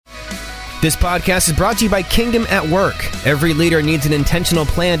This podcast is brought to you by Kingdom at Work. Every leader needs an intentional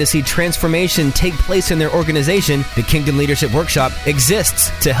plan to see transformation take place in their organization. The Kingdom Leadership Workshop exists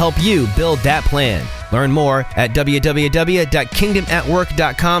to help you build that plan. Learn more at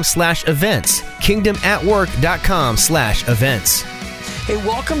www.kingdomatwork.com/events. kingdomatwork.com/events. Hey,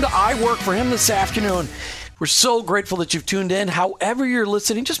 welcome to I Work for Him this afternoon. We're so grateful that you've tuned in. However you're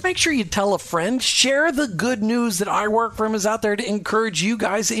listening, just make sure you tell a friend. Share the good news that I Work for Him is out there to encourage you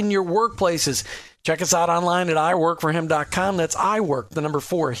guys in your workplaces. Check us out online at iworkforhim.com. That's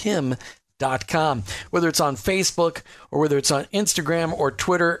iwork4him.com. Whether it's on Facebook or whether it's on Instagram or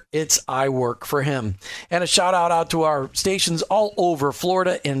Twitter, it's I Work for Him. And a shout out to our stations all over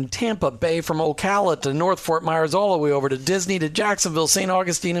Florida and Tampa Bay, from Ocala to North Fort Myers, all the way over to Disney, to Jacksonville, St.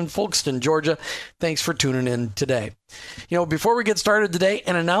 Augustine, and Folkestone, Georgia. Thanks for tuning in today. You know, before we get started today,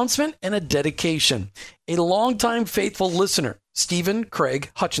 an announcement and a dedication. A longtime faithful listener, Stephen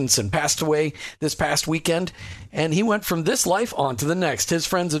Craig Hutchinson, passed away this past weekend, and he went from this life on to the next. His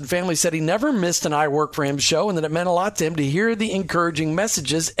friends and family said he never missed an I Work for Him show, and that it meant a lot to him to hear the encouraging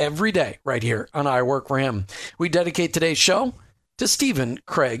messages every day right here on I Work for Him. We dedicate today's show to Stephen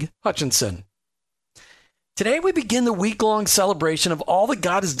Craig Hutchinson. Today, we begin the week-long celebration of all that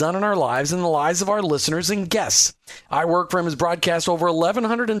God has done in our lives and the lives of our listeners and guests. I Work for Him has broadcast over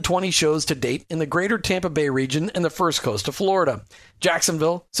 1,120 shows to date in the greater Tampa Bay region and the First Coast of Florida,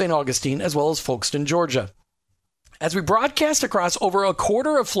 Jacksonville, St. Augustine, as well as Folkestone, Georgia. As we broadcast across over a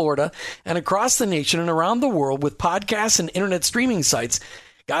quarter of Florida and across the nation and around the world with podcasts and internet streaming sites,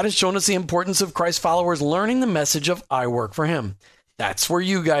 God has shown us the importance of Christ followers learning the message of I Work for Him. That's where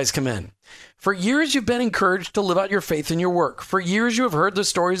you guys come in. For years, you've been encouraged to live out your faith in your work. For years, you have heard the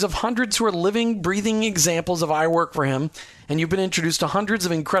stories of hundreds who are living, breathing examples of I Work for Him, and you've been introduced to hundreds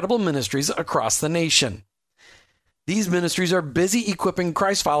of incredible ministries across the nation. These ministries are busy equipping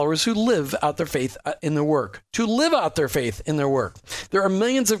Christ followers who live out their faith in their work, to live out their faith in their work. There are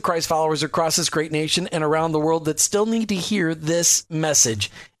millions of Christ followers across this great nation and around the world that still need to hear this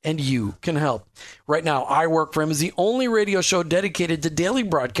message, and you can help. Right now, I Work for Him is the only radio show dedicated to daily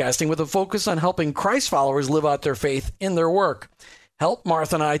broadcasting with a focus on helping Christ followers live out their faith in their work. Help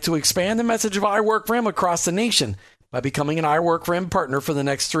Martha and I to expand the message of I Work for Him across the nation by becoming an I Work for Him partner for the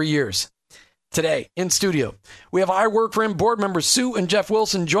next 3 years. Today, in studio, we have I Work for Him board members Sue and Jeff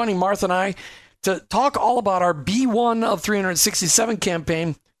Wilson joining Martha and I to talk all about our B1 of 367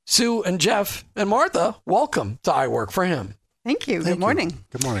 campaign. Sue and Jeff and Martha, welcome to I Work for Him. Thank you. Good morning.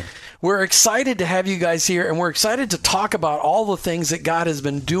 Good morning. We're excited to have you guys here, and we're excited to talk about all the things that God has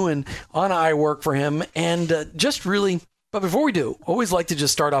been doing on I Work for Him, and just really... But before we do, always like to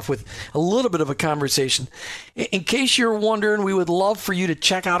just start off with a little bit of a conversation. In case you're wondering, we would love for you to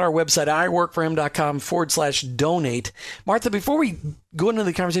check out our website, iworkforhim.com/donate. Martha, before we go into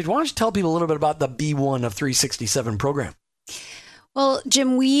the conversation, why don't you tell people a little bit about the B1 of 367 program? Well,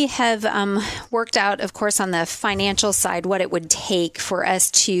 Jim, we have worked out, of course, on the financial side, what it would take for us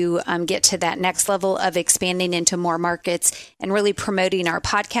to get to that next level of expanding into more markets and really promoting our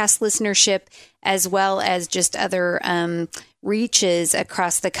podcast listenership, as well as just other reaches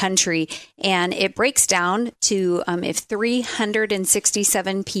across the country. And it breaks down to if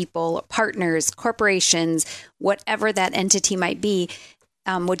 367 people, partners, corporations, whatever that entity might be,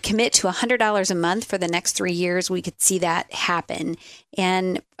 would commit to $100 a month for the next 3 years, we could see that happen.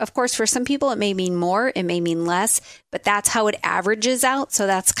 And of course, for some people, it may mean more, it may mean less, but that's how it averages out. So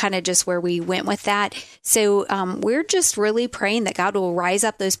that's kind of just where we went with that. So we're just really praying that God will rise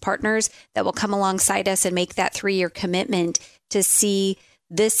up those partners that will come alongside us and make that 3-year commitment to see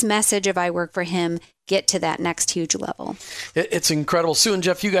this message of I Work for Him get to that next huge level. It's incredible. Sue and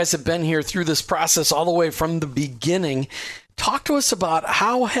Jeff, you guys have been here through this process all the way from the beginning. Talk to us about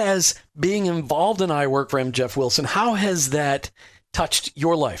how has being involved in I Work for Him, Jeff Wilson, how has that touched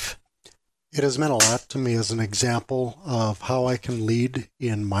your life? It has meant a lot to me as an example of how I can lead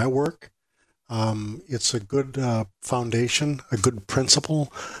in my work. It's a good foundation, a good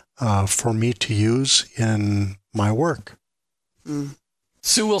principle for me to use in my work.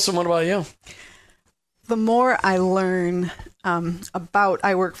 Sue Wilson, what about you? The more I learn about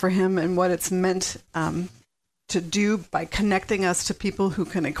I Work for Him and what it's meant to do by connecting us to people who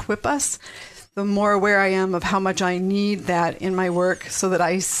can equip us, the more aware I am of how much I need that in my work, so that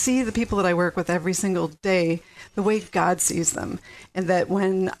I see the people that I work with every single day the way God sees them. And that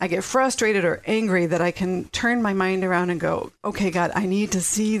when I get frustrated or angry, that I can turn my mind around and go, okay, God, I need to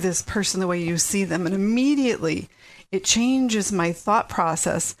see this person the way you see them. And immediately it changes my thought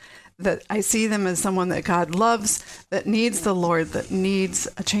process that I see them as someone that God loves, that needs the Lord, that needs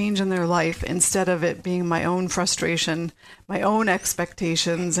a change in their life, instead of it being my own frustration, my own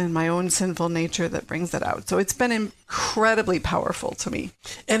expectations, and my own sinful nature that brings that out. So it's been incredibly powerful to me.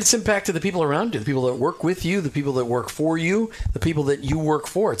 And it's impacted the people around you, the people that work with you, the people that work for you, the people that you work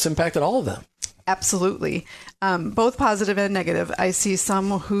for. It's impacted all of them. Absolutely. Both positive and negative. I see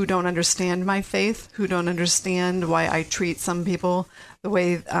some who don't understand my faith, who don't understand why I treat some people the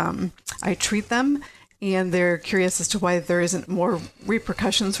way I treat them. And they're curious as to why there isn't more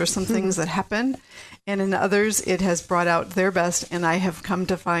repercussions for some things that happen. And in others, it has brought out their best. And I have come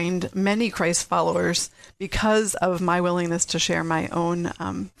to find many Christ followers because of my willingness to share my own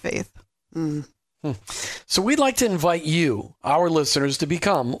faith. So we'd like to invite you, our listeners, to be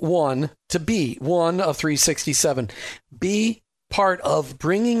one of 367. Be part of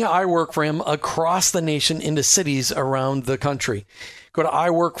bringing I Work For Him across the nation into cities around the country. Go to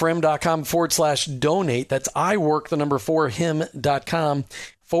iworkforhim.com/donate. That's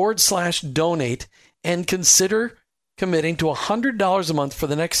iwork4him.com/donate, and consider committing to $100 a month for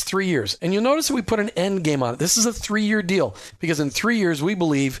the next 3 years. And you'll notice that we put an end game on it. This is a 3-year deal because in 3 years, we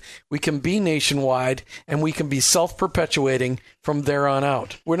believe we can be nationwide and we can be self-perpetuating from there on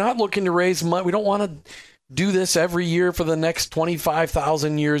out. We're not looking to raise money. We don't want to do this every year for the next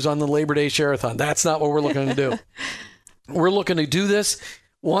 25,000 years on the Labor Day Share-a-thon. That's not what we're looking to do. We're looking to do this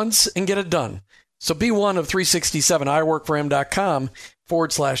once and get it done. So be one of 367,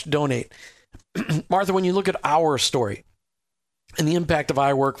 iworkforhim.com/donate. Martha, when you look at our story and the impact of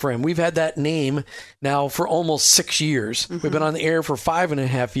I Work For Him, we've had that name now for almost 6 years. We've been on the air for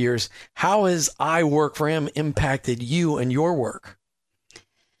 5.5 years. How has I Work For Him impacted you and your work?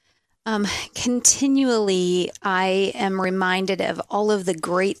 Continually, I am reminded of all of the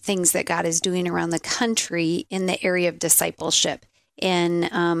great things that God is doing around the country in the area of discipleship.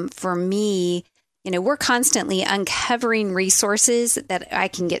 And for me, we're constantly uncovering resources that I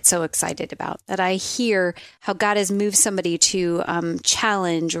can get so excited about, that I hear how God has moved somebody to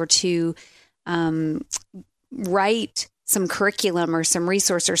challenge or to write some curriculum or some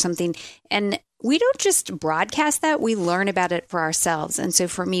resource or something. And we don't just broadcast that, we learn about it for ourselves. And so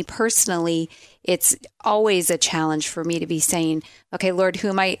for me personally, it's always a challenge for me to be saying, okay, Lord,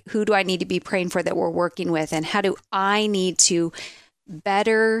 who do I need to be praying for that we're working with? And how do I need to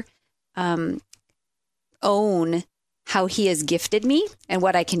better own how He has gifted me and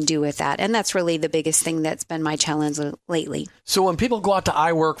what I can do with that. And that's really the biggest thing that's been my challenge lately. So when people go out to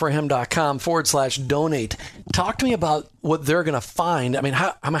iworkforhim.com/donate, talk to me about what they're going to find. I mean,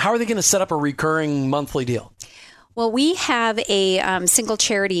 how are they going to set up a recurring monthly deal? Well, we have a single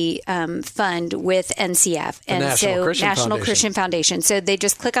charity fund with NCF, and National Christian Foundation. So they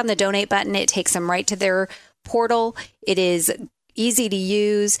just click on the donate button. It takes them right to their portal. It is easy to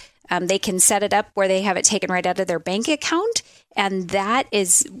use. They can set it up where they have it taken right out of their bank account, and that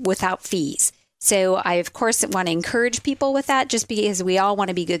is without fees. So I, of course, want to encourage people with that, just because we all want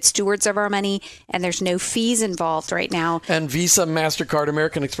to be good stewards of our money, and there's no fees involved right now. And Visa, MasterCard,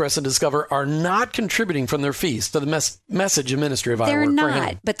 American Express, and Discover are not contributing from their fees to the message and ministry of I Work For Him. They're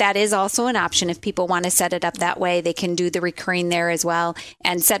not, but that is also an option. If people want to set it up that way, they can do the recurring there as well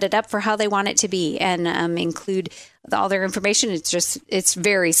and set it up for how they want it to be and include all their information. It's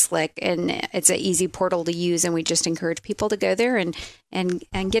very slick, and it's an easy portal to use, and we just encourage people to go there and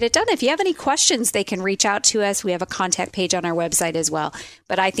get it done. If you have any questions, they can reach out to us. We have a contact page on our website as well.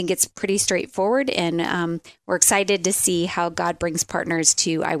 But I think it's pretty straightforward, and we're excited to see how God brings partners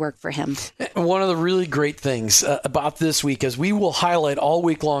to I Work For Him. One of the really great things about this week is we will highlight all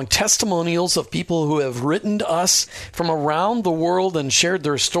week long testimonials of people who have written to us from around the world and shared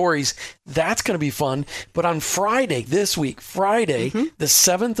their stories. That's going to be fun. But on Friday, this week, the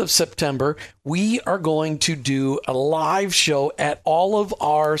 7th of September, we are going to do a live show at all of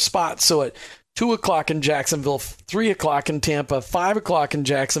our spots. So at 2 o'clock in Jacksonville, 3 o'clock in Tampa, 5 o'clock in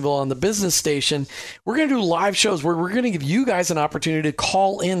Jacksonville on the business station. We're going to do live shows where we're going to give you guys an opportunity to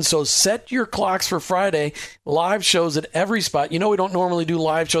call in. So set your clocks for Friday, live shows at every spot. We don't normally do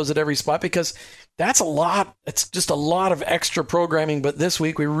live shows at every spot because that's a lot. It's just a lot of extra programming. But this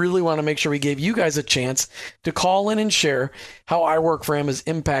week, we really want to make sure we gave you guys a chance to call in and share how I Work For Him has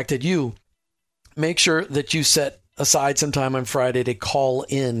impacted you. Make sure that you set aside some time on Friday to call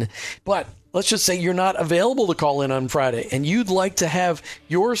in. But let's just say you're not available to call in on Friday and you'd like to have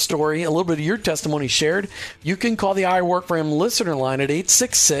your story, a little bit of your testimony shared. You can call the I Work For Him listener line at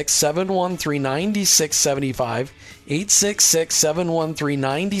 866-713-9675.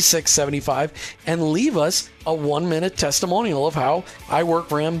 866-713-9675, and leave us a 1-minute testimonial of how I Work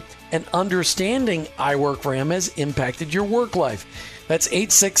for Him and understanding I Work for Him has impacted your work life. That's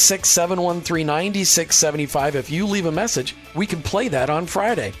 866-713-9675. If you leave a message, we can play that on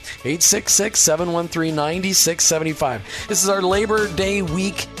Friday. 866-713-9675. This is our Labor Day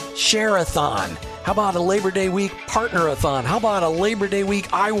week share-a-thon. How about a Labor Day week partner-a-thon? How about a Labor Day week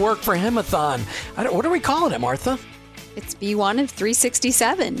I Work for Him-a-thon? What are we calling it, Martha? It's B1 of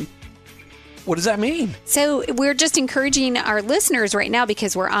 367. What does that mean? So we're just encouraging our listeners right now,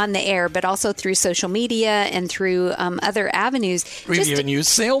 because we're on the air, but also through social media and through other avenues. We've even used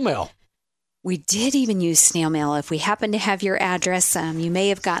snail mail. We did even use snail mail. If we happen to have your address, you may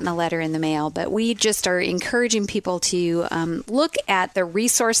have gotten a letter in the mail, but we just are encouraging people to look at the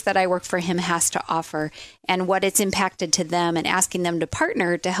resource that I Work for Him has to offer and what it's impacted to them, and asking them to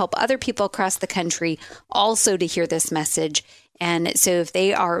partner to help other people across the country also to hear this message. And so if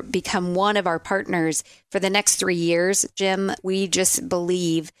they become one of our partners for the next 3 years, Jim, we just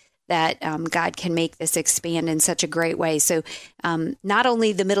believe that God can make this expand in such a great way. So not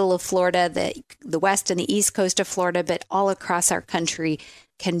only the middle of Florida, the west and the east coast of Florida, but all across our country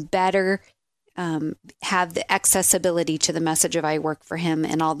can better have the accessibility to the message of I Work for Him,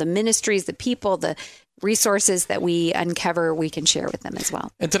 and all the ministries, the people, the resources that we uncover, we can share with them as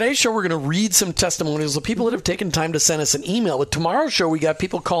well. And today's show, we're going to read some testimonials of people that have taken time to send us an email. But tomorrow's show, we got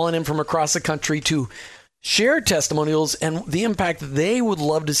people calling in from across the country to share testimonials and the impact they would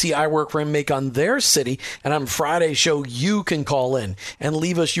love to see I Work for Him make on their city. And on Friday's show, you can call in and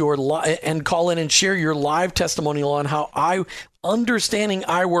leave us and call in and share your live testimonial on how understanding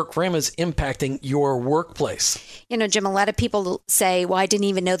I Work for Him is impacting your workplace. You know, Jim, a lot of people say, well, I didn't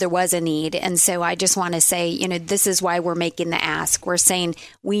even know there was a need. And so I just want to say, this is why we're making the ask. We're saying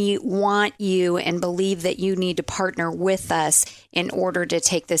we want you and believe that you need to partner with us in order to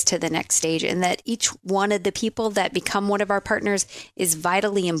take this to the next stage. And that each one of the people that become one of our partners is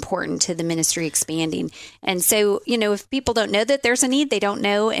vitally important to the ministry expanding. And so, if people don't know that there's a need, they don't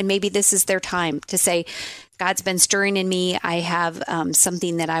know. And maybe this is their time to say, God's been stirring in me. I have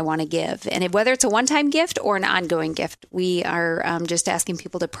something that I want to give. And whether it's a one-time gift or an ongoing gift, we are just asking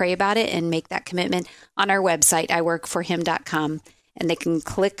people to pray about it and make that commitment on our website, iworkforhim.com. And they can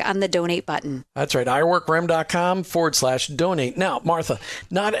click on the donate button. That's right, iworkforhim.com/donate. Now, Martha,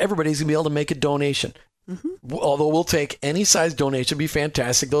 not everybody's going to be able to make a donation. Mm-hmm. Although we'll take any size donation, be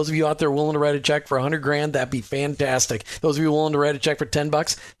fantastic. Those of you out there willing to write a check for $100,000, that'd be fantastic. Those of you willing to write a check for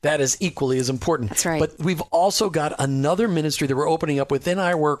 $10, that is equally as important. That's right. But we've also got another ministry that we're opening up within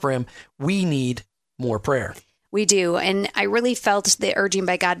I Work for Him. We need more prayer. We do. And I really felt the urging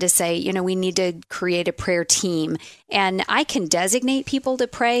by God to say, we need to create a prayer team. And I can designate people to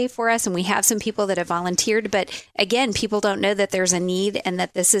pray for us. And we have some people that have volunteered. But again, people don't know that there's a need and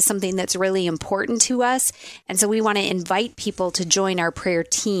that this is something that's really important to us. And so we want to invite people to join our prayer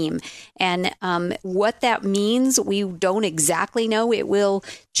team. And what that means, we don't exactly know. It will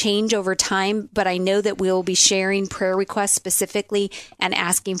change over time. But I know that we'll be sharing prayer requests specifically and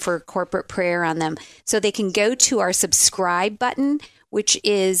asking for corporate prayer on them. So they can go to our subscribe button, which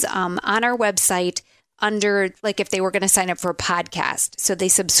is on our website under, like if they were going to sign up for a podcast. So they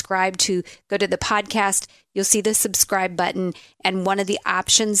go to the podcast, you'll see the subscribe button. And one of the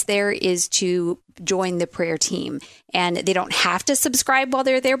options there is to join the prayer team. And they don't have to subscribe while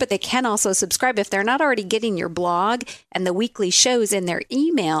they're there, but they can also subscribe. If they're not already getting your blog and the weekly shows in their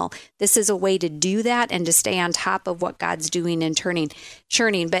email, this is a way to do that and to stay on top of what God's doing and churning.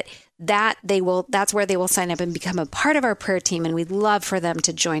 But that's where they will sign up and become a part of our prayer team. And we'd love for them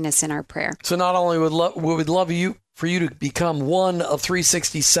to join us in our prayer. So not only would we love for you to become one of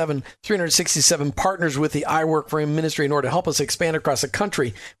 367 partners with the I Work for Him ministry in order to help us expand across the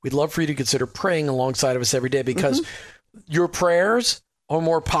country, we'd love for you to consider praying alongside of us every day, because your prayers are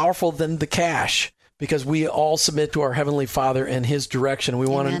more powerful than the cash, because we all submit to our Heavenly Father and His direction. We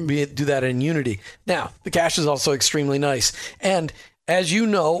want to do that in unity. Now, the cash is also extremely nice. And as you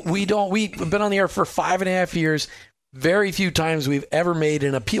know, we've been on the air for 5.5 years. Very few times we've ever made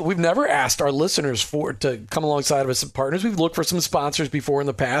an appeal. We've never asked our listeners to come alongside of us as partners. We've looked for some sponsors before in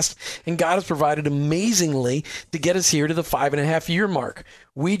the past, and God has provided amazingly to get us here to the 5.5 year mark.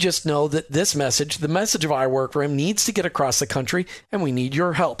 We just know that this message, the message of I Work for Him, needs to get across the country, and we need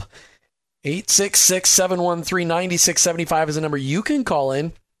your help. 866-713-9675 is the number you can call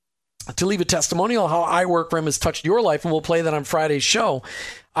in to leave a testimonial how I Work for Him has touched your life, and we'll play that on Friday's show.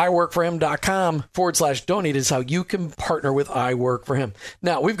 iworkforhim.com/donate is how you can partner with I Work For Him.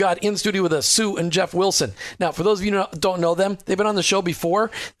 Now, we've got in studio with us Sue and Jeff Wilson. Now, for those of you who don't know them, they've been on the show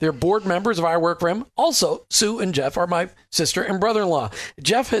before. They're board members of I Work For Him. Also, Sue and Jeff are my sister and brother-in-law.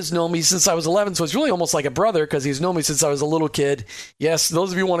 Jeff has known me since I was 11, so it's really almost like a brother because he's known me since I was a little kid. Yes,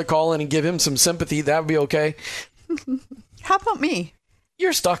 those of you who want to call in and give him some sympathy, that would be okay. How about me?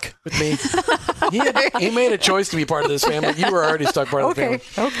 You're stuck with me. He made a choice to be part of this family. You were already stuck part of the family.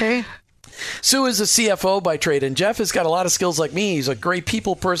 Okay. Sue is a CFO by trade, and Jeff has got a lot of skills like me. He's a great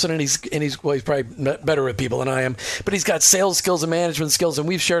people person, and he's probably better with people than I am. But he's got sales skills and management skills, and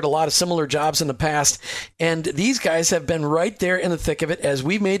we've shared a lot of similar jobs in the past. And these guys have been right there in the thick of it as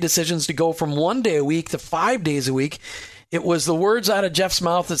we've made decisions to go from 1 day a week to 5 days a week. It was the words out of Jeff's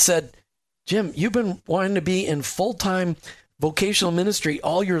mouth that said, "Jim, you've been wanting to be in full-time vocational ministry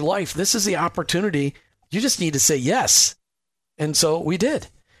all your life. This is the opportunity. You just need to say yes." And so we did.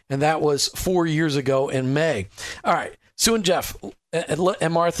 And that was 4 years ago in May. All right, Sue and Jeff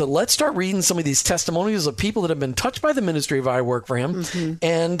and Martha, let's start reading some of these testimonies of people that have been touched by the ministry of I Work For Him,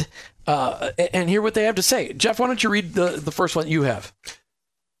 and hear what they have to say. Jeff, why don't you read the first one you have?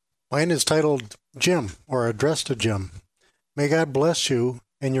 Mine is titled Jim, or addressed to Jim. May God bless you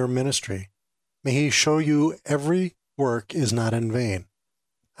and your ministry. May He show you every work is not in vain.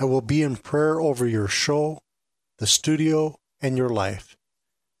 I will be in prayer over your show, the studio, and your life.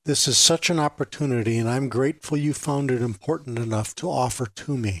 This is such an opportunity, and I'm grateful you found it important enough to offer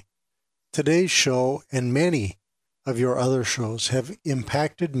to me. Today's show and many of your other shows have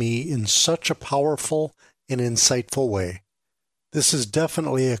impacted me in such a powerful and insightful way. This is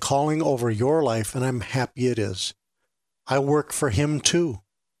definitely a calling over your life, and I'm happy it is. I work for Him too.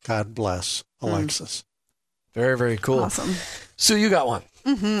 God bless. Alexis. Very, very cool. Awesome. Sue, you got one.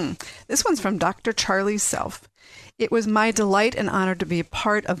 This one's from Dr. Charlie Self. It was my delight and honor to be a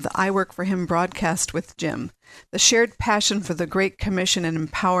part of the I Work For Him broadcast with Jim. The shared passion for the Great Commission and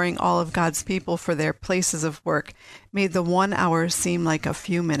empowering all of God's people for their places of work made the 1 hour seem like a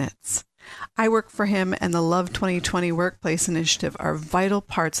few minutes. I Work For Him and the Love 2020 Workplace Initiative are vital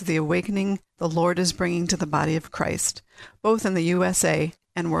parts of the awakening the Lord is bringing to the body of Christ, both in the USA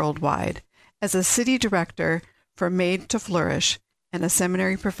and worldwide. As a city director for Made to Flourish and a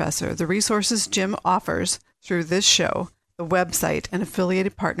seminary professor, the resources Jim offers through this show, the website, and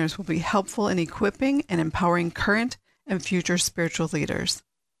affiliated partners will be helpful in equipping and empowering current and future spiritual leaders.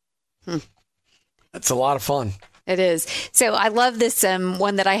 That's a lot of fun. It is. So I love this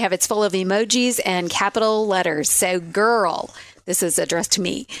one that I have. It's full of emojis and capital letters. So girl, this is addressed to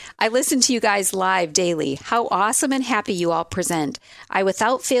me. I listen to you guys live daily. How awesome and happy you all present. I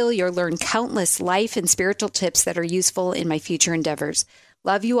without failure learn countless life and spiritual tips that are useful in my future endeavors.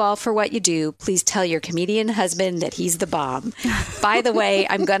 Love you all for what you do. Please tell your comedian husband that he's the bomb. By the way,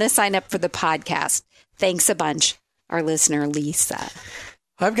 I'm going to sign up for the podcast. Thanks a bunch. Our listener, Lisa.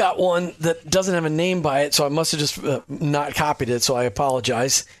 I've got one that doesn't have a name by it, so I must have just not copied it, so I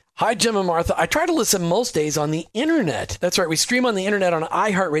apologize. Hi, Jim and Martha. I try to listen most days on the internet. That's right. We stream on the internet on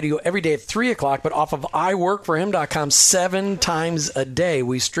iHeartRadio every day at 3 o'clock, but off of iworkforhim.com 7 times a day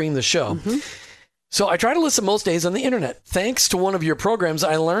we stream the show. So I try to listen most days on the internet. Thanks to one of your programs,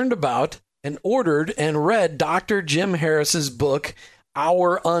 I learned about and ordered and read Dr. Jim Harris's book,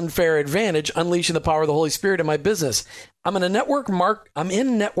 Our Unfair Advantage, Unleashing the Power of the Holy Spirit in My Business. I'm in network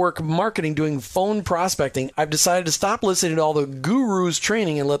marketing doing phone prospecting. I've decided to stop listening to all the gurus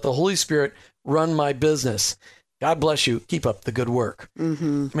training and let the Holy Spirit run my business. God bless you. Keep up the good work. I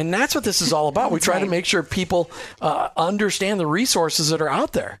mean, that's what this is all about. We try to make sure people understand the resources that are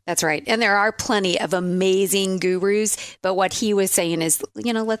out there. That's right. And there are plenty of amazing gurus. But what he was saying is,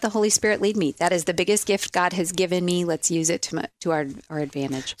 let the Holy Spirit lead me. That is the biggest gift God has given me. Let's use it to our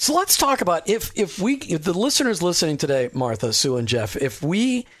advantage. So let's talk about if the listeners listening today, Martha, Sue, and Jeff, if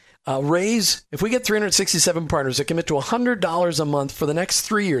we get 367 partners that commit to $100 a month for the next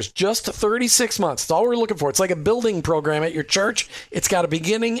 3 years, just 36 months. That's all we're looking for. It's like a building program at your church. It's got a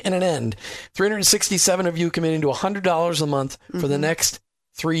beginning and an end. 367 of you committing to $100 a month for the next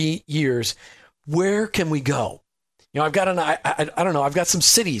 3 years. Where can we go? I've got I've got some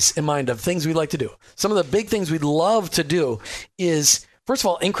cities in mind of things we'd like to do. Some of the big things we'd love to do is, first of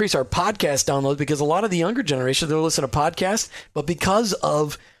all, increase our podcast downloads, because a lot of the younger generation, they'll listen to podcasts, but because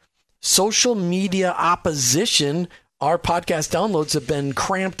of social media opposition, our podcast downloads have been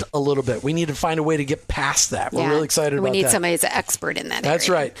cramped a little bit. We need to find a way to get past that. We're really excited about that. We need somebody who's an expert in that That's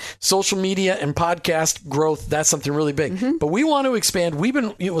area. right. Social media and podcast growth, that's something really big. But we want to expand. We've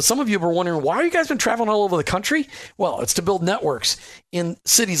been, some of you were wondering, why are you guys been traveling all over the country? Well, it's to build networks in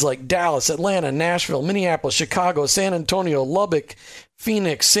cities like Dallas, Atlanta, Nashville, Minneapolis, Chicago, San Antonio, Lubbock,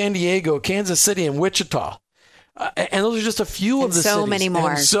 Phoenix, San Diego, Kansas City, and Wichita. And those are just a few of the cities. So many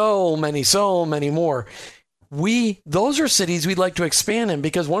more. And so many more. Those are cities we'd like to expand in,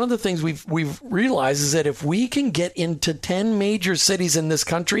 because one of the things we've realized is that if we can get into 10 major cities in this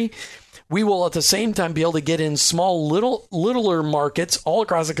country, we will at the same time be able to get in small, littler markets all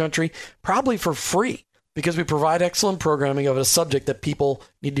across the country, probably for free, because we provide excellent programming of a subject that people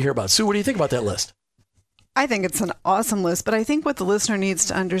need to hear about. Sue, what do you think about that list? I think it's an awesome list, but I think what the listener needs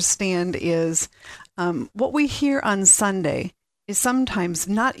to understand is what we hear on Sunday is sometimes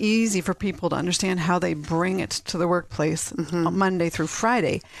not easy for people to understand how they bring it to the workplace on Monday through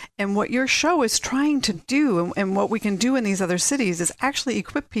Friday. And what your show is trying to do, and what we can do in these other cities, is actually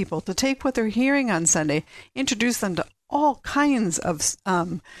equip people to take what they're hearing on Sunday, introduce them to all kinds of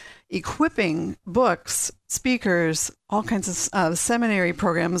equipping books, speakers, all kinds of seminary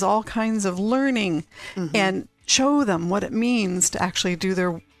programs, all kinds of learning, and show them what it means to actually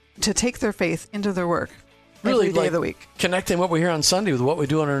to take their faith into their work. Really, every day of the week. Connecting what we hear on Sunday with what we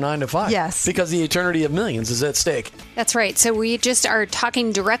do on our 9 to 5. Yes. Because the eternity of millions is at stake. That's right. So we just are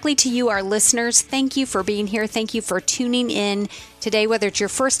talking directly to you, our listeners. Thank you for being here. Thank you for tuning in today, whether it's your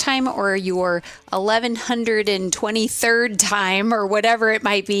first time or your 1123rd time or whatever it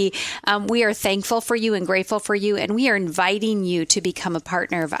might be. We are thankful for you and grateful for you. And we are inviting you to become a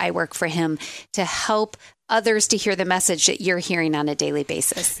partner of I Work for Him to help others to hear the message that you're hearing on a daily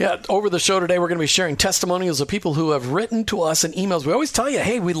basis. Yeah, over the show today, we're going to be sharing testimonials of people who have written to us in emails. We always tell you,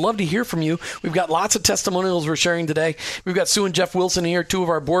 hey, we'd love to hear from you. We've got lots of testimonials we're sharing today. We've got Sue and Jeff Wilson here, two of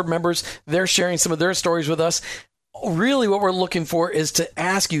our board members. They're sharing some of their stories with us. Really, what we're looking for is to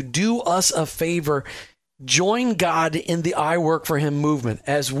ask you, do us a favor. Join God in the I Work for Him movement,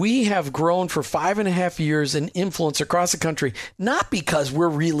 as we have grown for 5.5 years in influence across the country, not because we're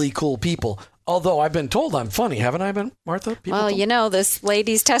really cool people. Although I've been told I'm funny, haven't I been, Martha? Well, this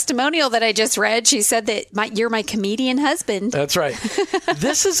lady's testimonial that I just read, she said that you're my comedian husband. That's right.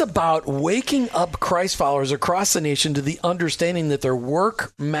 This is about waking up Christ followers across the nation to the understanding that their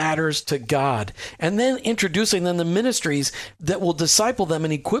work matters to God, and then introducing them to ministries that will disciple them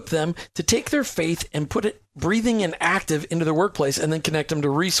and equip them to take their faith and put it breathing and active into their workplace, and then connect them to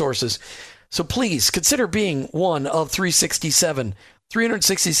resources. So please consider being one of 367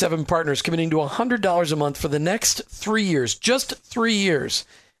 partners committing to $100 a month for the next 3 years, just 3 years,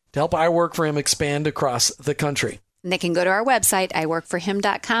 to help I Work for Him expand across the country. And they can go to our website,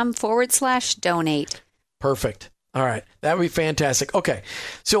 iworkforhim.com/donate. Perfect. All right. That would be fantastic. Okay.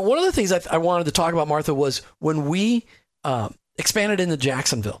 So one of the things I wanted to talk about, Martha, was when we expanded into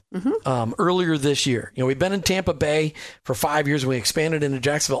Jacksonville earlier this year. We've been in Tampa Bay for 5 years, and we expanded into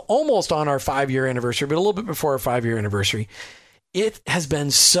Jacksonville almost on our 5-year anniversary, but a little bit before our 5-year anniversary. It has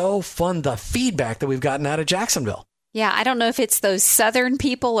been so fun, the feedback that we've gotten out of Jacksonville. Yeah, I don't know if it's those Southern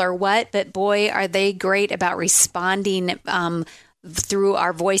people or what, but boy, are they great about responding through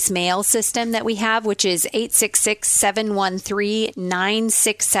our voicemail system that we have, which is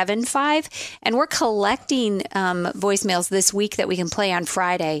 866-713-9675. And we're collecting voicemails this week that we can play on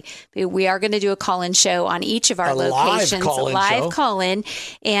Friday. We are going to do a call-in show on each of our locations. Live call-in.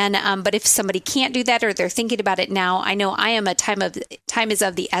 And but if somebody can't do that or they're thinking about it now, I know I am time is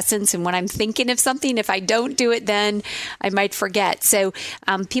of the essence. And when I'm thinking of something, if I don't do it then, I might forget. So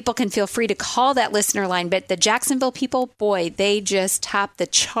people can feel free to call that listener line. But the Jacksonville people, boy, they just top the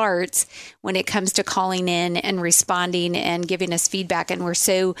charts when it comes to calling in and responding and giving us feedback. And we're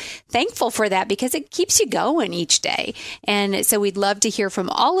so thankful for that because it keeps you going each day. And so we'd love to hear from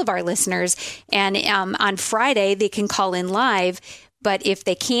all of our listeners. And on Friday, they can call in live. But if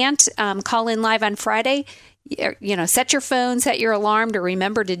they can't call in live on Friday, set your phone, set your alarm to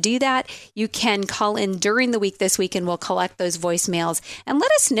remember to do that. You can call in during the week this week, and we'll collect those voicemails and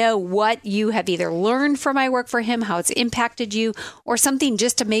let us know what you have either learned from I Work for Him, how it's impacted you, or something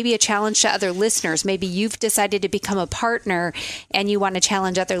just to maybe a challenge to other listeners. Maybe you've decided to become a partner and you want to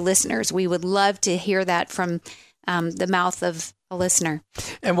challenge other listeners. We would love to hear that from the mouth of a listener.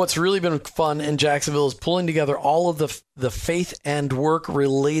 And what's really been fun in Jacksonville is pulling together all of the faith and work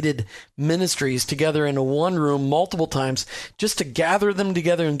related ministries together in one room multiple times, just to gather them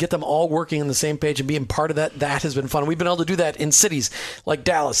together and get them all working on the same page and being part of that. That has been fun. We've been able to do that in cities like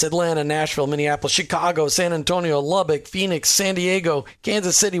Dallas, Atlanta, Nashville, Minneapolis, Chicago, San Antonio, Lubbock, Phoenix, San Diego,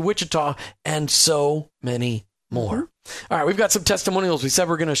 Kansas City, Wichita, and so many more. All right, we've got some testimonials. We said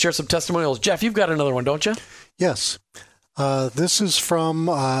we're going to share some testimonials. Jeff, you've got another one, don't you? Yes. This is from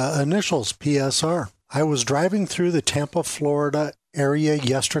initials PSR. I was driving through the Tampa, Florida area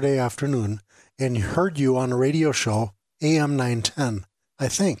yesterday afternoon and heard you on a radio show, AM 910, I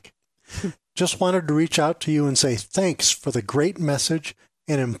think. Just wanted to reach out to you and say thanks for the great message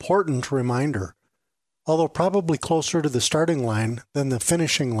and important reminder. Although probably closer to the starting line than the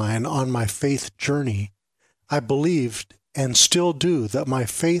finishing line on my faith journey, I believed and still do that my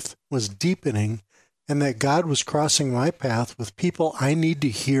faith was deepening and that God was crossing my path with people I need to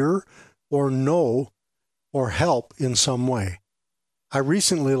hear or know or help in some way. I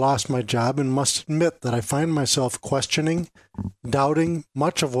recently lost my job and must admit that I find myself questioning, doubting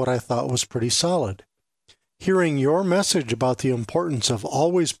much of what I thought was pretty solid. Hearing your message about the importance of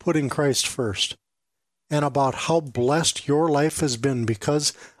always putting Christ first, and about how blessed your life has been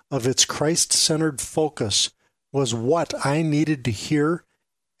because of its Christ-centered focus was what I needed to hear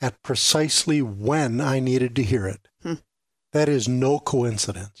at precisely when I needed to hear it. That is no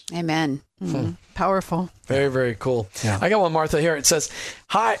coincidence. Amen. Powerful. Very, very cool. Yeah. I got one, Martha, here. It says,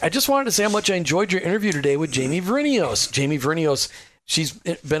 hi, I just wanted to say how much I enjoyed your interview today with Jamie Vernios. Jamie Vernios, she's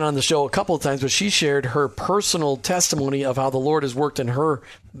been on the show a couple of times, but she shared her personal testimony of how the Lord has worked in her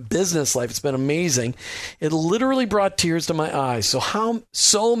business life. It's been amazing. It literally brought tears to my eyes.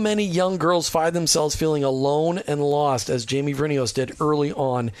 So many young girls find themselves feeling alone and lost, as Jamie Vernios did early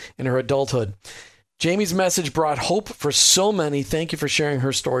on in her adulthood. Jamie's message brought hope for so many. Thank you for sharing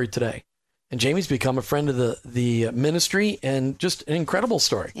her story today. And Jamie's become a friend of the ministry, and just an incredible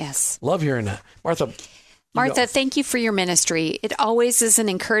story. Yes. Love hearing that. Martha, thank you for your ministry. It always is an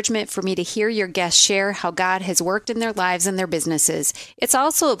encouragement for me to hear your guests share how God has worked in their lives and their businesses. It's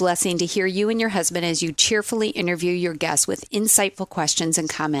also a blessing to hear you and your husband as you cheerfully interview your guests with insightful questions and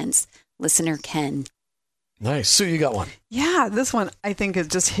comments. Listener Ken. Nice. Sue, you got one. Yeah, this one I think it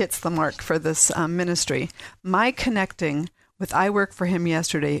just hits the mark for this ministry. My connecting with I Work for Him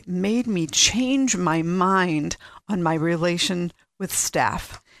yesterday made me change my mind on my relation with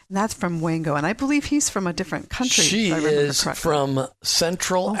staff. And that's from Wango, and I believe he's from a different country. She is from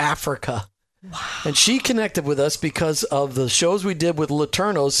Central Africa. Wow. And she connected with us because of the shows we did with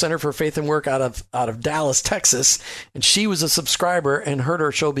Laterno's Center for Faith and Work out of Dallas, Texas. And she was a subscriber and heard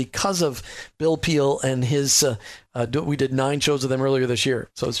our show because of Bill Peel and his, we did 9 shows with them earlier this year.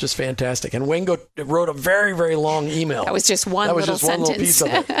 So it's just fantastic. And Wango wrote a very, very long email. That was just one little sentence. One little piece of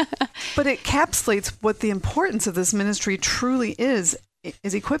it. But it encapsulates what the importance of this ministry truly is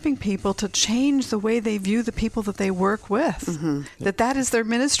equipping people to change the way they view the people that they work with. Mm-hmm. That is their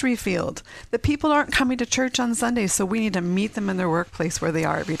ministry field. That people aren't coming to church on Sundays, so we need to meet them in their workplace where they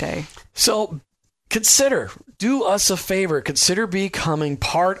are every day. So do us a favor. Consider becoming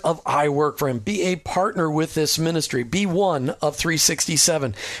part of I Work for Him. Be a partner with this ministry. Be one of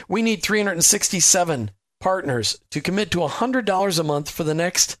 367. We need 367 partners to commit to $100 a month for the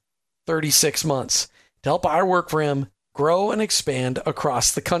next 36 months to help I Work for Him grow and expand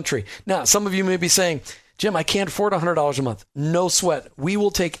across the country. Now, some of you may be saying, Jim, I can't afford $100 a month. No sweat. We will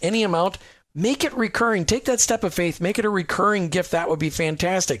take any amount, make it recurring. Take that step of faith, make it a recurring gift. That would be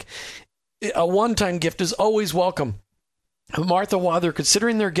fantastic. A one-time gift is always welcome. Martha, while they're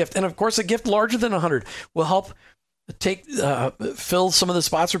considering their gift, and of course, a gift larger than $100 will help fill some of the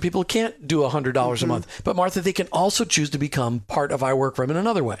spots where people can't do $100 a month. But Martha, they can also choose to become part of I Work for Him in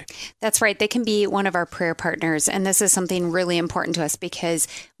another way. That's right. They can be one of our prayer partners. And this is something really important to us because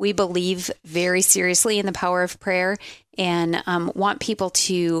we believe very seriously in the power of prayer and want people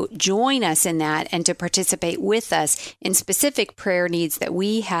to join us in that and to participate with us in specific prayer needs that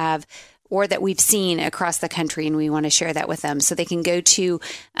we have or that we've seen across the country, and we want to share that with them. So they can go to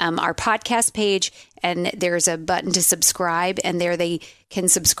our podcast page, and there's a button to subscribe, and there they can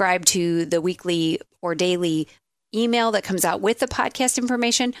subscribe to the weekly or daily email that comes out with the podcast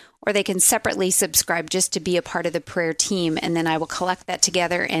information, or they can separately subscribe just to be a part of the prayer team, and then I will collect that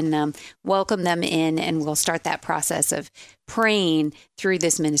together and welcome them in, and we'll start that process of praying through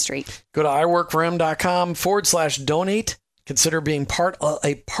this ministry. Go to iworkforhim.com/donate. Consider being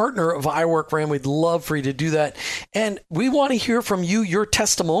a partner of I Work for Him. We'd love for you to do that. And we want to hear from you, your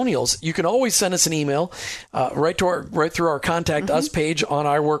testimonials. You can always send us an email right through our Contact Us page on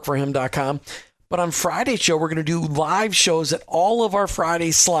iworkforhim.com. But on Friday's show, we're going to do live shows at all of our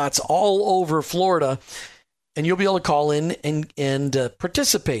Friday slots all over Florida. And you'll be able to call in and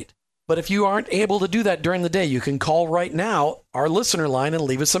participate. But if you aren't able to do that during the day, you can call right now, our listener line, and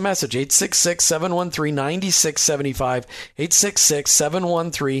leave us a message, 866-713-9675,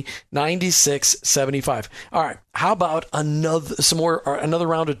 866-713-9675. All right, how about another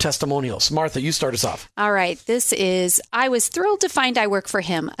round of testimonials? Martha, you start us off. All right, this is, I was thrilled to find I Work for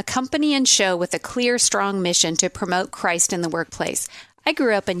Him, a company and show with a clear, strong mission to promote Christ in the workplace. I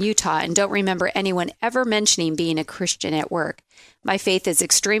grew up in Utah and don't remember anyone ever mentioning being a Christian at work. My faith is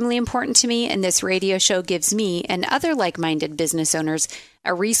extremely important to me, and this radio show gives me and other like-minded business owners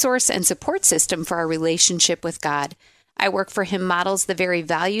a resource and support system for our relationship with God. I Work for Him models the very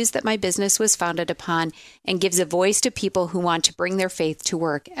values that my business was founded upon and gives a voice to people who want to bring their faith to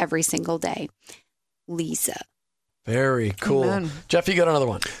work every single day. Lisa. Very cool. Amen. Jeff, you got another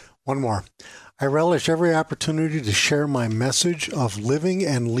one. One more. I relish every opportunity to share my message of living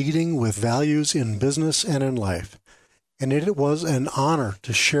and leading with values in business and in life. And it was an honor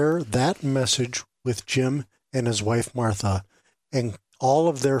to share that message with Jim and his wife, Martha, and all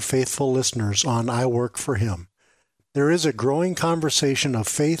of their faithful listeners on I Work for Him. There is a growing conversation of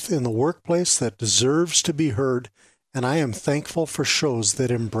faith in the workplace that deserves to be heard, and I am thankful for shows that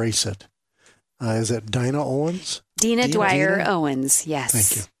embrace it. Is it Dinah Owens? Dina Dwyer Owens, yes.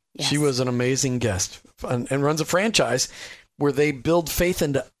 Thank you. Yes. She was an amazing guest and runs a franchise where they build faith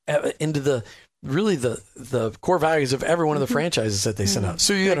into the core values of every one of the franchises that they send out.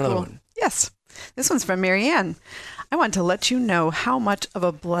 So you got another one. Yes. This one's from Marianne. I want to let you know how much of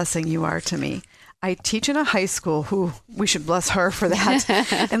a blessing you are to me. I teach in a high school, who we should bless her for that,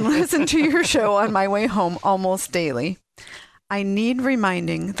 and listen to your show on my way home almost daily. I need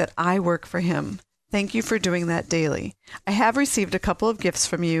reminding that I work for Him. Thank you for doing that daily. I have received a couple of gifts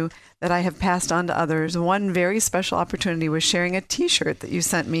from you that I have passed on to others. One very special opportunity was sharing a T-shirt that you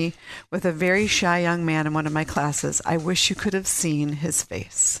sent me with a very shy young man in one of my classes. I wish you could have seen his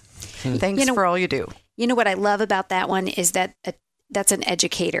face. Thanks for all you do. You know what I love about that one is that that's an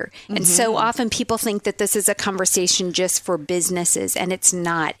educator. And so often people think that this is a conversation just for businesses, and it's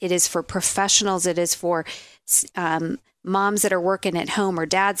not. It is for professionals. It is for moms that are working at home or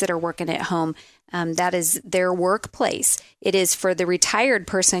dads that are working at home. That is their workplace. It is for the retired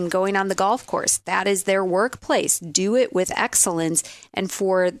person going on the golf course. That is their workplace. Do it with excellence and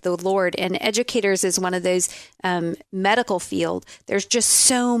for the Lord. And educators is one of those medical field. There's just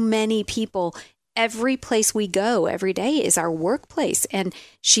so many people. Every place we go every day is our workplace. And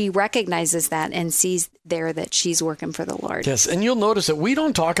she recognizes that and sees there that she's working for the Lord. Yes. And you'll notice that we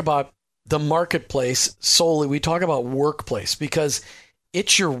don't talk about the marketplace solely. We talk about workplace because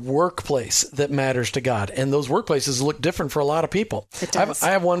it's your workplace that matters to God. And those workplaces look different for a lot of people. It does. I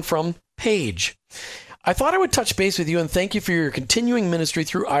have one from Paige. I thought I would touch base with you and thank you for your continuing ministry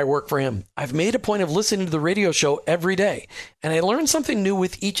through I Work for Him. I've made a point of listening to the radio show every day, and I learned something new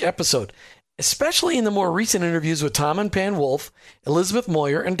with each episode, especially in the more recent interviews with Tom and Pan Wolf, Elizabeth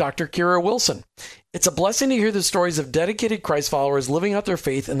Moyer, and Dr. Kira Wilson. It's a blessing to hear the stories of dedicated Christ followers living out their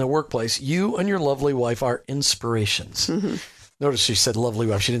faith in the workplace. You and your lovely wife are inspirations. Mm-hmm. Notice she said lovely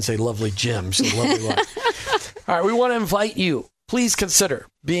wife. She didn't say lovely Jim. She said lovely wife. All right, we want to invite you. Please consider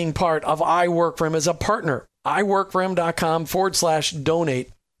being part of I Work for Him as a partner.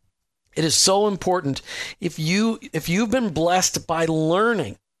 iworkforhim.com/donate. It is so important. If you've been blessed by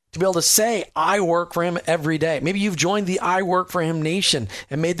learning to be able to say, I work for Him every day. Maybe you've joined the I Work for Him Nation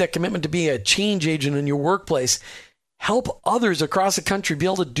and made that commitment to be a change agent in your workplace. Help others across the country be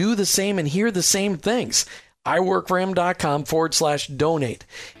able to do the same and hear the same things. iworkforhim.com/donate.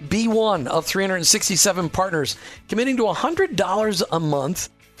 Be one of 367 partners committing to $100 a month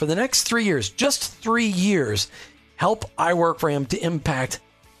for the next 3 years, just 3 years. Help I Work for Him to impact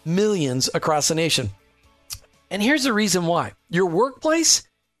millions across the nation. And here's the reason why. Your workplace,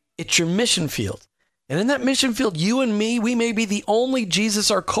 it's your mission field. And in that mission field, you and me, we may be the only Jesus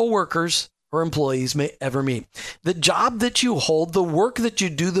our coworkers or employees may ever meet. The job that you hold, the work that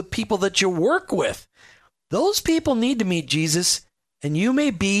you do, the people that you work with, those people need to meet Jesus, and you may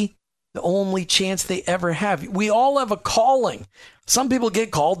be the only chance they ever have. We all have a calling. Some people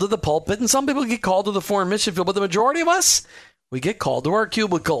get called to the pulpit, and some people get called to the foreign mission field, but the majority of us, we get called to our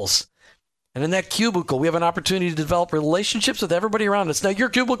cubicles. And in that cubicle, we have an opportunity to develop relationships with everybody around us. Now, your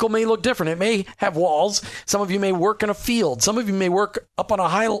cubicle may look different. It may have walls. Some of you may work in a field. Some of you may work up on a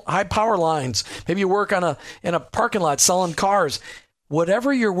high power lines. Maybe you work in a parking lot selling cars.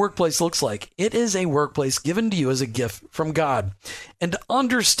 Whatever your workplace looks like, it is a workplace given to you as a gift from God. And to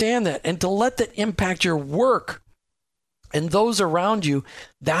understand that and to let that impact your work and those around you,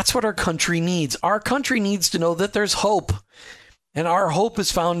 that's what our country needs. Our country needs to know that there's hope. And our hope is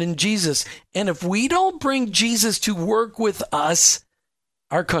found in Jesus. And if we don't bring Jesus to work with us,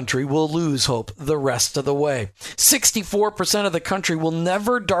 our country will lose hope the rest of the way. 64% of the country will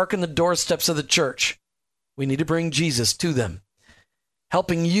never darken the doorsteps of the church. We need to bring Jesus to them.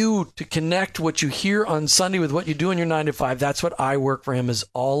 Helping you to connect what you hear on Sunday with what you do in your 9 to 5. That's what I Work for Him is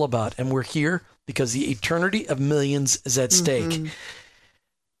all about. And we're here because the eternity of millions is at stake.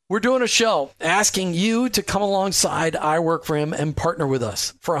 We're doing a show asking you to come alongside I Work for Him and partner with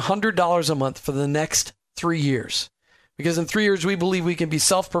us for $100 a month for the next 3 years. Because in 3 years, we believe we can be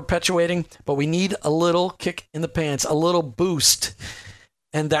self-perpetuating, but we need a little kick in the pants, a little boost.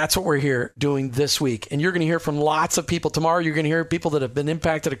 And that's what we're here doing this week. And you're going to hear from lots of people. Tomorrow, you're going to hear people that have been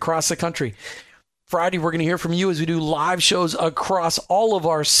impacted across the country. Friday, we're going to hear from you as we do live shows across all of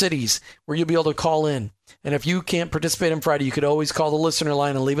our cities where you'll be able to call in. And if you can't participate on Friday, you could always call the listener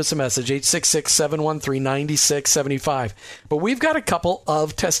line and leave us a message, 866-713-9675. But we've got a couple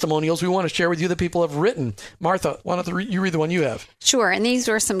of testimonials we want to share with you that people have written. Martha, why don't you read the one you have? Sure. And these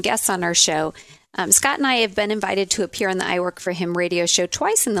were some guests on our show. Scott and I have been invited to appear on the I Work for Him radio show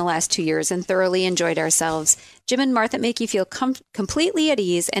twice in the last 2 years and thoroughly enjoyed ourselves. Jim and Martha make you feel completely at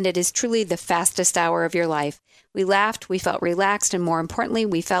ease, and it is truly the fastest hour of your life. We laughed, we felt relaxed, and more importantly,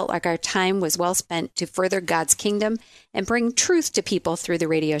 we felt like our time was well spent to further God's kingdom and bring truth to people through the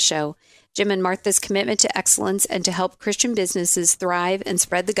radio show. Jim and Martha's commitment to excellence and to help Christian businesses thrive and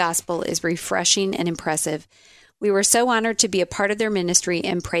spread the gospel is refreshing and impressive. We were so honored to be a part of their ministry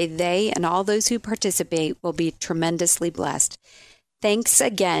and pray they and all those who participate will be tremendously blessed. Thanks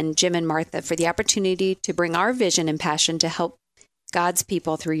again, Jim and Martha, for the opportunity to bring our vision and passion to help God's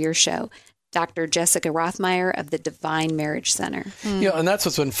people through your show. Dr. Jessica Rothmeyer of the Divine Marriage Center. Yeah, and that's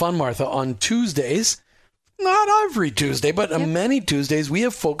what's been fun, Martha. On Tuesdays, not every Tuesday, but many Tuesdays, we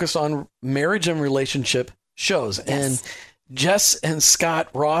have focused on marriage and relationship shows. Yes. And Jess and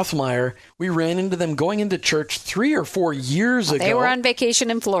Scott Rothmeyer, we ran into them going into church 3 or 4 years ago. They were on vacation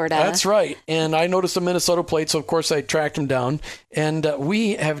in Florida. That's right. And I noticed a Minnesota plate, so of course I tracked them down. And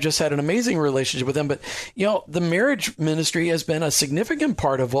we have just had an amazing relationship with them. But, you know, the marriage ministry has been a significant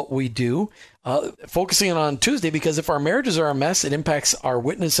part of what we do, focusing on Tuesday, because if our marriages are a mess, it impacts our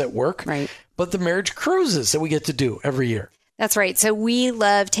witness at work. Right. But the marriage cruises that we get to do every year. That's right. So we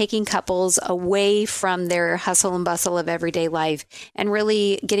love taking couples away from their hustle and bustle of everyday life and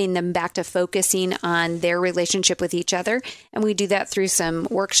really getting them back to focusing on their relationship with each other. And we do that through some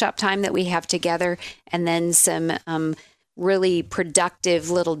workshop time that we have together and then some really productive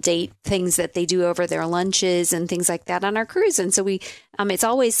little date things that they do over their lunches and things like that on our cruise. And so we, it's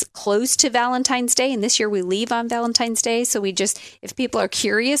always close to Valentine's Day. And this year we leave on Valentine's Day. So we just, if people are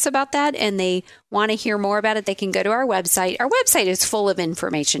curious about that and they want to hear more about it, they can go to our website. Our website is full of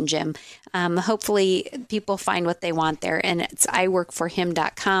information, Jim. Hopefully people find what they want there. And it's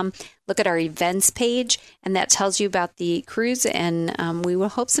iworkforhim.com. Look at our events page, and that tells you about the cruise. And we will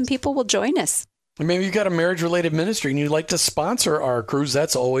hope some people will join us. Maybe you've got a marriage-related ministry and you'd like to sponsor our cruise.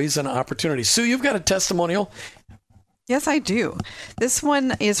 That's always an opportunity. Sue, you've got a testimonial. Yes, I do. This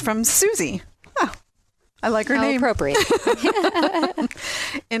one is from Susie. Oh, I like her name. Appropriate.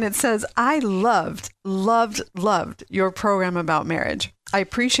 And it says, I loved your program about marriage. I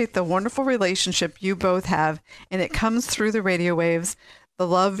appreciate the wonderful relationship you both have, and it comes through the radio waves, the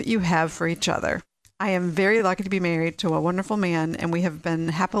love you have for each other. I am very lucky to be married to a wonderful man, and we have been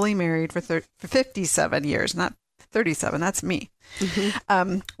happily married for 57 years, not 37. That's me.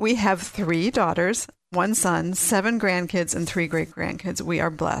 Mm-hmm. We have 3 daughters, 1 son, 7 grandkids, and 3 great-grandkids. We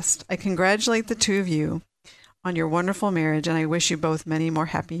are blessed. I congratulate the 2 of you on your wonderful marriage, and I wish you both many more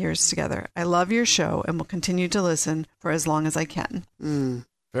happy years together. I love your show and will continue to listen for as long as I can.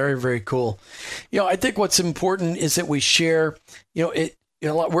 Very, very cool. You know, I think what's important is that we share,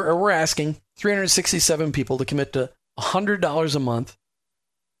 we're asking 367 people to commit to $100 a month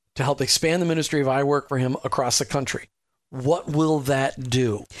to help expand the ministry of I Work for Him across the country. What will that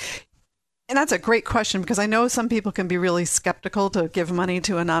do? And that's a great question, because I know some people can be really skeptical to give money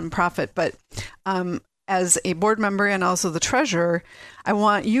to a nonprofit, but as a board member and also the treasurer, I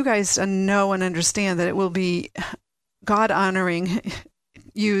want you guys to know and understand that it will be God-honoring,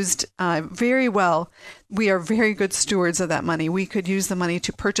 used very well. We are very good stewards of that money. We could use the money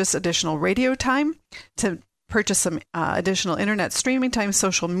to purchase additional radio time, to purchase some additional internet streaming time,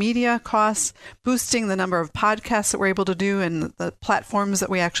 social media costs, boosting the number of podcasts that we're able to do and the platforms that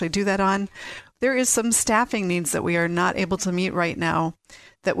we actually do that on. There is some staffing needs that we are not able to meet right now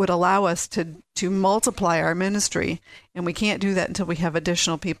that would allow us to multiply our ministry. And we can't do that until we have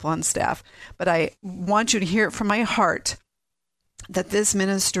additional people on staff. But I want you to hear it from my heart that this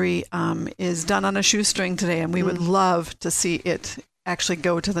ministry is done on a shoestring today, and we would love to see it actually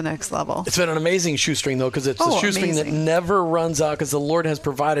go to the next level. It's been an amazing shoestring, though, because it's a shoestring that never runs out because the Lord has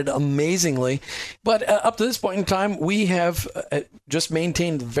provided amazingly. But up to this point in time, we have just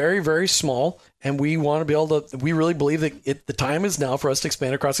maintained very, very small, and we want to be able to, we really believe that the time is now for us to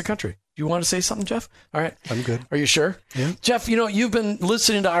expand across the country. Do you want to say something, Jeff? All right. I'm good. Are you sure? Yeah. Jeff, you've been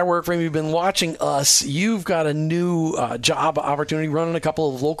listening to I Work For Him. You've been watching us. You've got a new job opportunity running a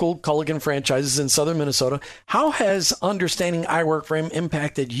couple of local Culligan franchises in southern Minnesota. How has understanding I Work For Him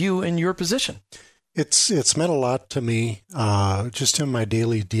impacted you and your position? It's meant a lot to me just in my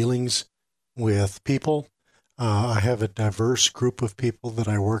daily dealings with people. I have a diverse group of people that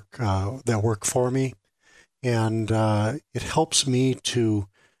I work that work for me, and it helps me to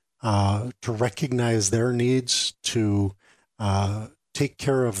recognize their needs, to take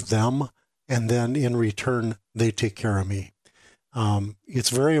care of them, and then in return they take care of me. It's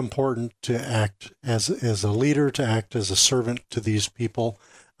very important to act as a leader, to act as a servant to these people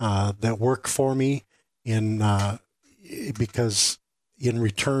that work for me, because in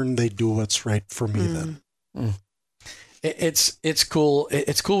return they do what's right for me. Then. It's cool.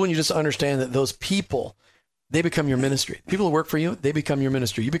 It's cool when you just understand that those people, they become your ministry. People who work for you, they become your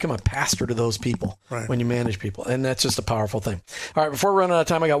ministry. You become a pastor to those people when you manage people. And that's just a powerful thing. All right, before we run out of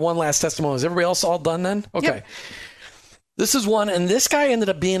time, I got one last testimony. Is everybody else all done then? Okay. Yep. This is one, and this guy ended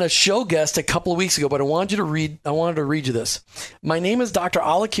up being a show guest a couple of weeks ago, but I wanted to read you this. My name is Dr.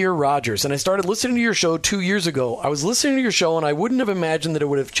 Alakir Rogers, and I started listening to your show 2 years ago. I was listening to your show, and I wouldn't have imagined that it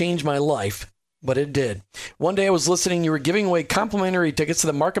would have changed my life. But it did. One day I was listening. You were giving away complimentary tickets to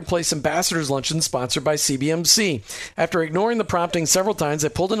the Marketplace Ambassadors Luncheon sponsored by CBMC. After ignoring the prompting several times, I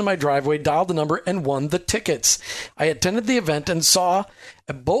pulled into my driveway, dialed the number, and won the tickets. I attended the event and saw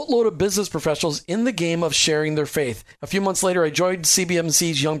a boatload of business professionals in the game of sharing their faith. A few months later, I joined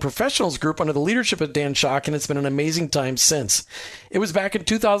CBMC's Young Professionals Group under the leadership of Dan Schock, and it's been an amazing time since. It was back in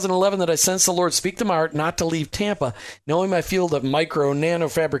 2011 that I sensed the Lord speak to my heart not to leave Tampa. Knowing my field of nano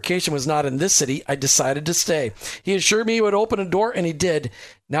fabrication was not in this city, I decided to stay. He assured me he would open a door, and he did.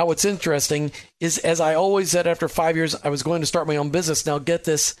 Now what's interesting is, as I always said, after 5 years, I was going to start my own business. Now get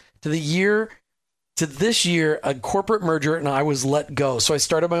this, to this year, a corporate merger, and I was let go. So I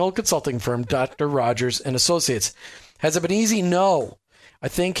started my own consulting firm, Dr. Rogers and Associates. Has it been easy? No. I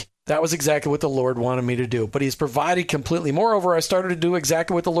think that was exactly what the Lord wanted me to do, but He's provided completely. Moreover, I started to do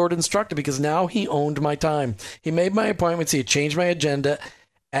exactly what the Lord instructed because now He owned my time. He made my appointments. He had changed my agenda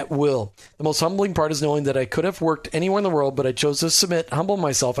at will. The most humbling part is knowing that I could have worked anywhere in the world, but I chose to submit, humble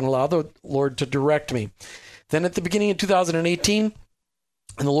myself, and allow the Lord to direct me. Then at the beginning of 2018,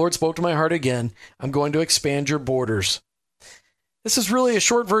 and the Lord spoke to my heart again, I'm going to expand your borders. This is really a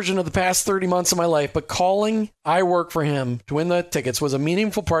short version of the past 30 months of my life, but calling I Work For Him to win the tickets was a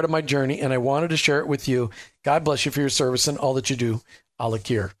meaningful part of my journey, and I wanted to share it with you. God bless you for your service and all that you do,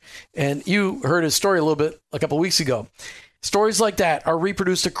 Alakir. And you heard his story a couple of weeks ago. Stories like that are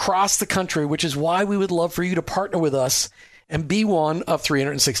reproduced across the country, which is why we would love for you to partner with us and be one of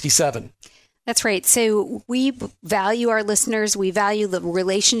 367. That's right. So we value our listeners. We value the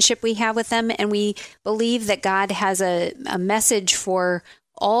relationship we have with them. And we believe that God has a message for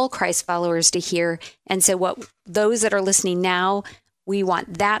all Christ followers to hear. And so those that are listening now, we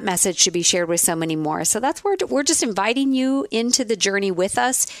want that message to be shared with so many more. So that's where we're just inviting you into the journey with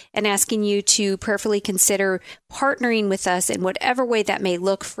us and asking you to prayerfully consider partnering with us in whatever way that may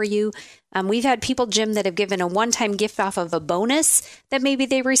look for you. We've had people, Jim, that have given a one-time gift off of a bonus that maybe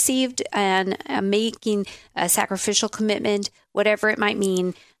they received and making a sacrificial commitment, whatever it might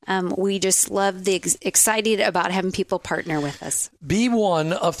mean. We just love excited about having people partner with us. Be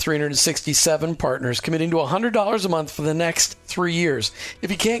one of 367 partners committing to $100 a month for the next 3 years.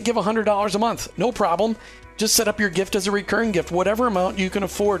 If you can't give $100 a month, no problem. Just set up your gift as a recurring gift, whatever amount you can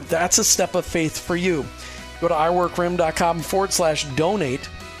afford. That's a step of faith for you. Go to iworkforhim.com/donate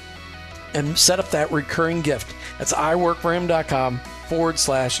and set up that recurring gift. That's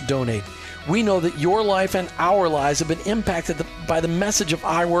iworkforhim.com/donate. We know that your life and our lives have been impacted by the message of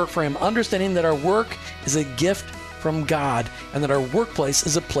I Work For Him, understanding that our work is a gift from God and that our workplace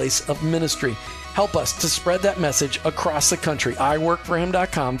is a place of ministry. Help us to spread that message across the country.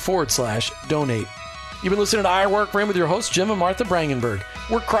 iworkforhim.com/donate. You've been listening to I Work For Him with your hosts, Jim and Martha Brangenberg.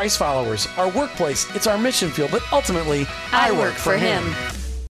 We're Christ followers. Our workplace, it's our mission field, but ultimately, I work for Him.